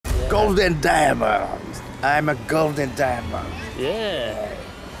Golden diamond. I'm a golden diamond. Yeah.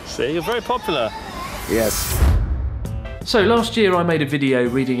 See, you're very popular. Yes. So last year I made a video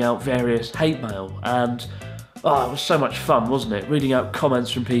reading out various hate mail and it was so much fun, wasn't it? Reading out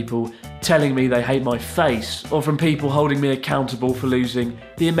comments from people telling me they hate my face, or from people holding me accountable for losing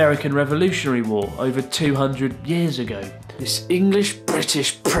the American Revolutionary War over 200 years ago. This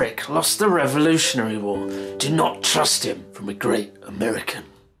English-British prick lost the Revolutionary War. Do not trust him, from a great American.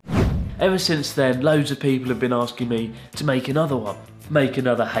 Ever since then, loads of people have been asking me to make another one. Make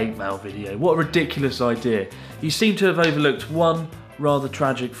another hate mail video. What a ridiculous idea. You seem to have overlooked one rather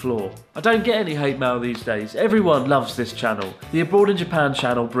tragic flaw. I don't get any hate mail these days. Everyone loves this channel. The Abroad in Japan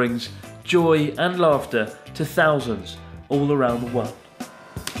channel brings joy and laughter to thousands all around the world.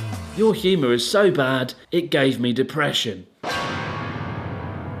 Your humour is so bad, it gave me depression.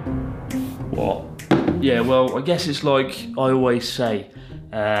 What? Yeah, well, I guess it's like I always say.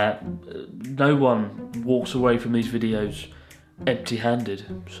 No one walks away from these videos empty-handed,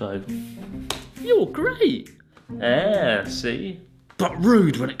 so... You're great! See? But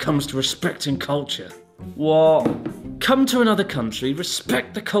rude when it comes to respecting culture. What? Come to another country,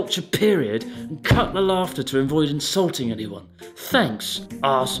 respect the culture period, and cut the laughter to avoid insulting anyone. Thanks,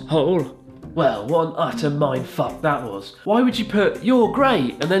 asshole. Well, what an utter mindfuck that was. Why would you put, you're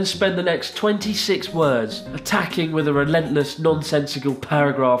great, and then spend the next 26 words attacking with a relentless, nonsensical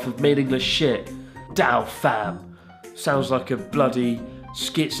paragraph of meaningless shit? Dao fam. Sounds like a bloody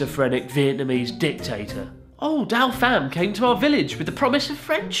schizophrenic Vietnamese dictator. Oh, Dao Pham came to our village with the promise of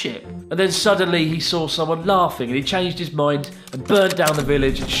friendship. And then suddenly he saw someone laughing and he changed his mind and burned down the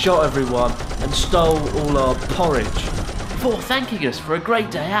village and shot everyone and stole all our porridge before thanking us for a great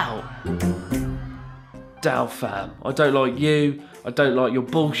day out. Dao Pham, I don't like you, I don't like your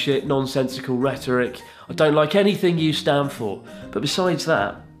bullshit, nonsensical rhetoric, I don't like anything you stand for, but besides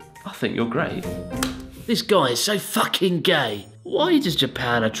that, I think you're great. This guy is so fucking gay. Why does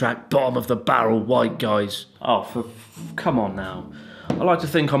Japan attract bottom-of-the-barrel white guys? Oh, come on now. I like to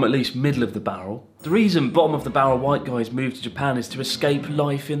think I'm at least middle of the barrel. The reason bottom-of-the-barrel white guys move to Japan is to escape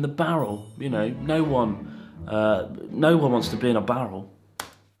life in the barrel. You know, no one wants to be in a barrel.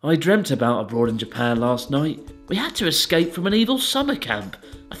 I dreamt about Abroad in Japan last night. We had to escape from an evil summer camp.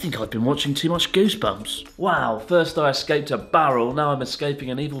 I think I've been watching too much Goosebumps. Wow, first I escaped a barrel, now I'm escaping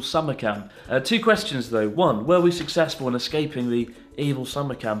an evil summer camp. 2 questions though. 1, were we successful in escaping the evil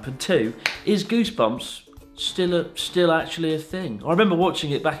summer camp? And 2, is Goosebumps still actually a thing? I remember watching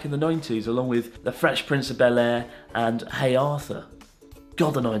it back in the 90s along with The Fresh Prince of Bel-Air and Hey Arthur.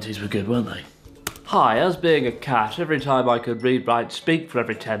 God, the 90s were good, weren't they? Hi, as being a cat, every time I could read, write, speak for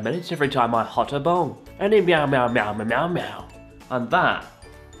every 10 minutes, every time I hot a bone. Any meow meow meow meow meow meow. And that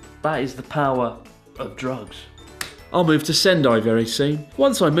is the power of drugs. I'll move to Sendai very soon.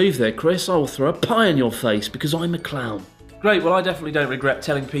 Once I move there, Chris, I will throw a pie in your face because I'm a clown. Great, well I definitely don't regret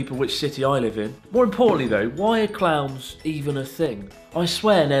telling people which city I live in. More importantly though, why are clowns even a thing? I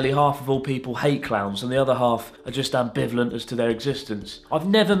swear nearly half of all people hate clowns and the other half are just ambivalent as to their existence. I've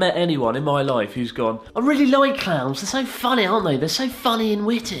never met anyone in my life who's gone, I really like clowns, they're so funny, aren't they? They're so funny and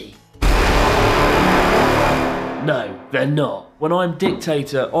witty. No, they're not. When I'm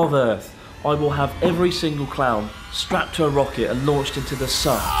dictator of Earth, I will have every single clown strapped to a rocket and launched into the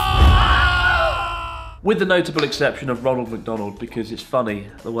sun. With the notable exception of Ronald McDonald, because it's funny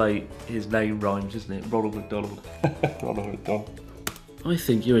the way his name rhymes, isn't it? Ronald McDonald. Ronald McDonald. I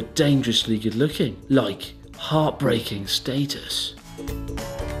think you're dangerously good looking. Like, heartbreaking status.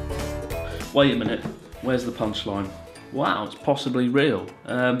 Wait a minute, where's the punchline? Wow, it's possibly real.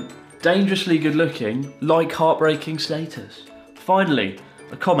 Dangerously good looking, like heartbreaking status. Finally,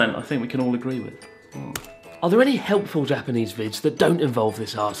 a comment I think we can all agree with. Are there any helpful Japanese vids that don't involve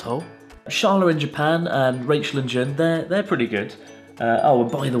this arsehole? Charla in Japan and Rachel and Jun, they're pretty good. Oh,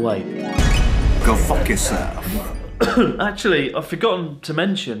 and by the way... Go fuck yourself. Actually, I've forgotten to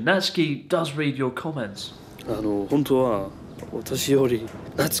mention, Natsuki does read your comments. 本当は私より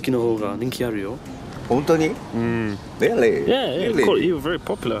夏希の方が人気あるよ。本当に? Really? Yeah, Really? you're very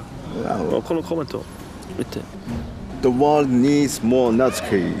popular. Wow. このコメント見て。The world needs more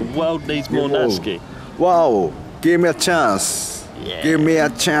Natsuki. The world needs more Natsuki. Wow, give me a chance. Yeah. Give me a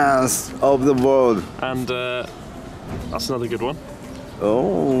chance of the world. And that's another good one.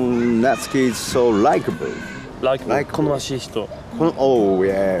 Oh, Natsuki is so likable. Like 好ましい人。Oh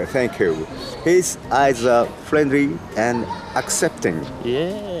yeah, thank you. His eyes are friendly and accepting.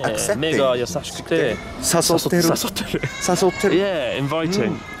 Yeah. Accepting. 目が優しくて誘ってる。誘ってる。Yeah,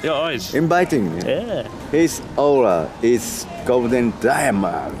 inviting. Your eyes. Inviting. Yeah. His aura is golden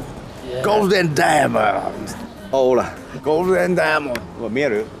diamond. Yeah. Golden diamond. Aura. Golden diamond. 見え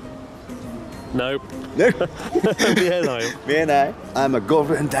る? Nope. No. Hello. Man, I'm a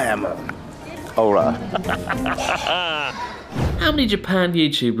golden diamond. Alright. How many Japan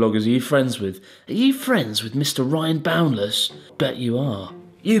YouTube bloggers are you friends with? Are you friends with Mr. Ryan Boundless? Bet you are.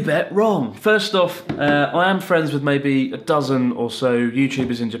 You bet wrong. First off, I am friends with maybe a dozen or so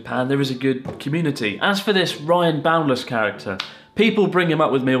YouTubers in Japan. There is a good community. As for this Ryan Boundless character, people bring him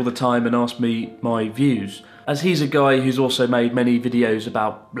up with me all the time and ask me my views, as he's a guy who's also made many videos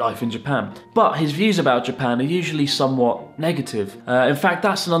about life in Japan. But his views about Japan are usually somewhat negative. In fact,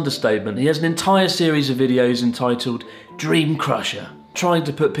 that's an understatement. He has an entire series of videos entitled Dream Crusher, trying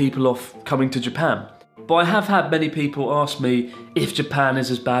to put people off coming to Japan. But I have had many people ask me if Japan is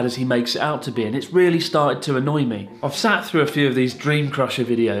as bad as he makes it out to be, and it's really started to annoy me. I've sat through a few of these Dream Crusher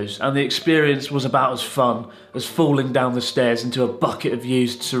videos, and the experience was about as fun as falling down the stairs into a bucket of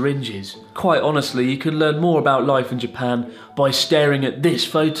used syringes. Quite honestly, you can learn more about life in Japan by staring at this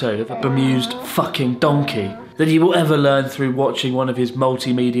photo of a bemused fucking donkey than you will ever learn through watching one of his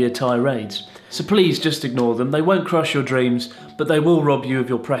multimedia tirades. So please just ignore them. They won't crush your dreams, but they will rob you of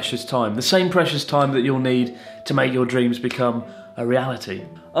your precious time. The same precious time that you'll need to make your dreams become a reality.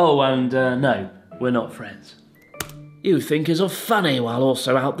 Oh, and no, we're not friends. You thinkers are funny while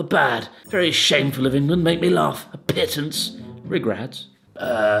also out the bad. Very shameful of England, make me laugh. A pittance. Regrets?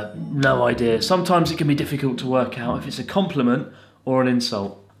 No idea. Sometimes it can be difficult to work out if it's a compliment or an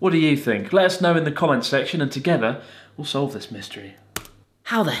insult. What do you think? Let us know in the comments section and together we'll solve this mystery.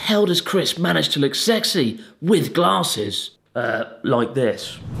 How the hell does Chris manage to look sexy with glasses? Like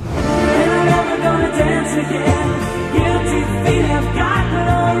this.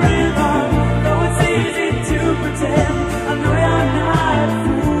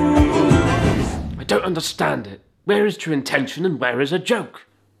 I don't understand it. Where is true intention and where is a joke?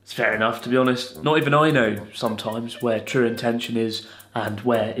 It's fair enough, to be honest. Not even I know sometimes where true intention is and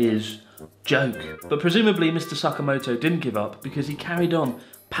where is joke. But presumably Mr. Sakamoto didn't give up because he carried on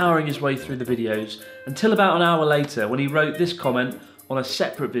powering his way through the videos until about an hour later when he wrote this comment on a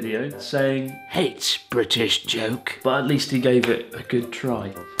separate video saying, "Hates British joke." But at least he gave it a good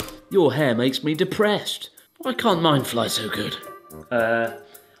try. Your hair makes me depressed. Why can't mine fly so good?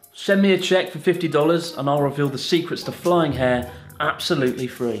 Send me a check for $50 and I'll reveal the secrets to flying hair absolutely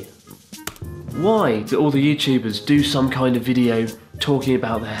free. Why do all the YouTubers do some kind of video talking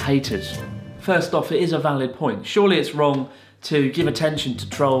about their haters? First off, it is a valid point. Surely it's wrong to give attention to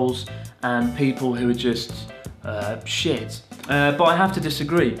trolls and people who are just shit. But I have to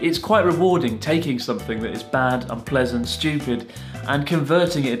disagree. It's quite rewarding taking something that is bad, unpleasant, stupid, and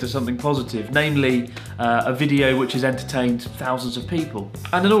converting it into something positive, namely a video which has entertained thousands of people.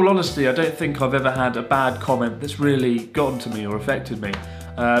 And in all honesty, I don't think I've ever had a bad comment that's really gotten to me or affected me.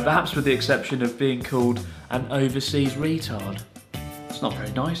 Perhaps with the exception of being called an overseas retard. It's not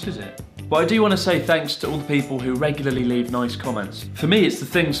very nice, is it? But I do want to say thanks to all the people who regularly leave nice comments. For me, it's the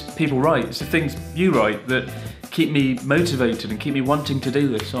things people write, it's the things you write that keep me motivated and keep me wanting to do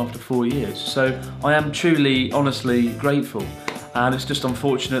this after 4 years. So I am truly, honestly grateful. And it's just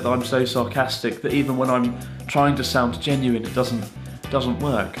unfortunate that I'm so sarcastic that even when I'm trying to sound genuine, it doesn't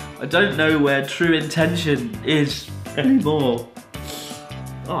work. I don't know where true intention is anymore.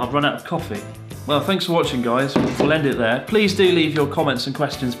 Oh, I've run out of coffee. Well, thanks for watching, guys. We'll end it there. Please do leave your comments and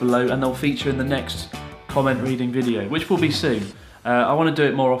questions below and they'll feature in the next comment reading video, which will be soon. I want to do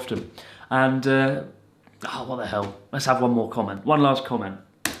it more often. And, oh, what the hell. Let's have one more comment. One last comment.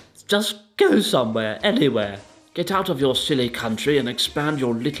 Just go somewhere, anywhere. Get out of your silly country and expand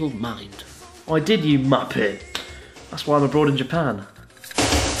your little mind. I did, you muppet. That's why I'm abroad in Japan.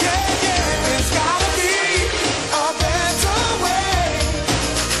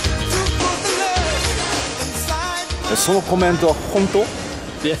 So comment honto?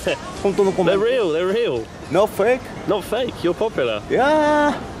 Yeah. Honto no comment. They're real. No fake? Not fake, you're popular.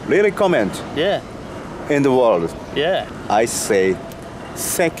 Yeah, really comment. Yeah. In the world. Yeah. I say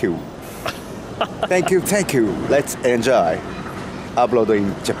thank you. Thank you. Let's enjoy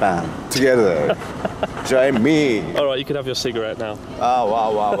uploading Japan together. Join me. Alright, you can have your cigarette now. Oh,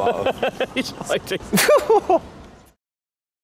 wow. He's hiding.